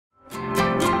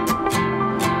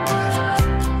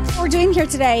doing here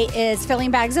today is filling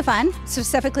bags of fun,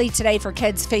 specifically today for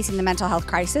kids facing the mental health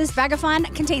crisis. Bag of Fun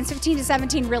contains 15 to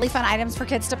 17 really fun items for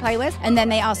kids to play with, and then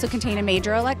they also contain a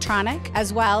major electronic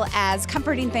as well as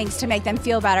comforting things to make them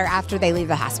feel better after they leave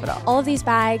the hospital. All of these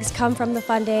bags come from the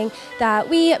funding that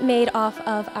we made off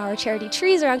of our charity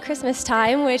trees around Christmas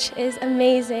time, which is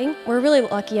amazing. We're really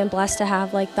lucky and blessed to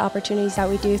have the opportunities that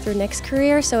we do through Nick's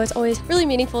career, so it's always really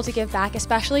meaningful to give back,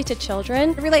 especially to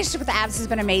children. The relationship with the Avs has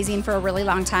been amazing for a really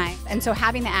long time. And so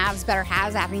having the Avs Better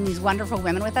Halves, having these wonderful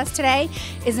women with us today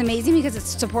is amazing because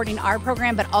it's supporting our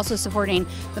program, but also supporting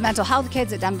the mental health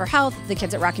kids at Denver Health, the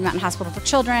kids at Rocky Mountain Hospital for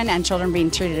Children, and children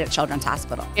being treated at Children's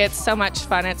Hospital. It's so much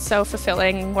fun. It's so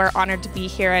fulfilling. We're honored to be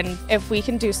here. And if we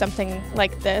can do something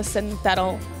like this and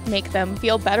that'll make them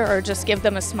feel better or just give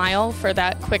them a smile for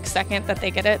that quick second that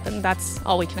they get it, then that's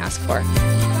all we can ask for.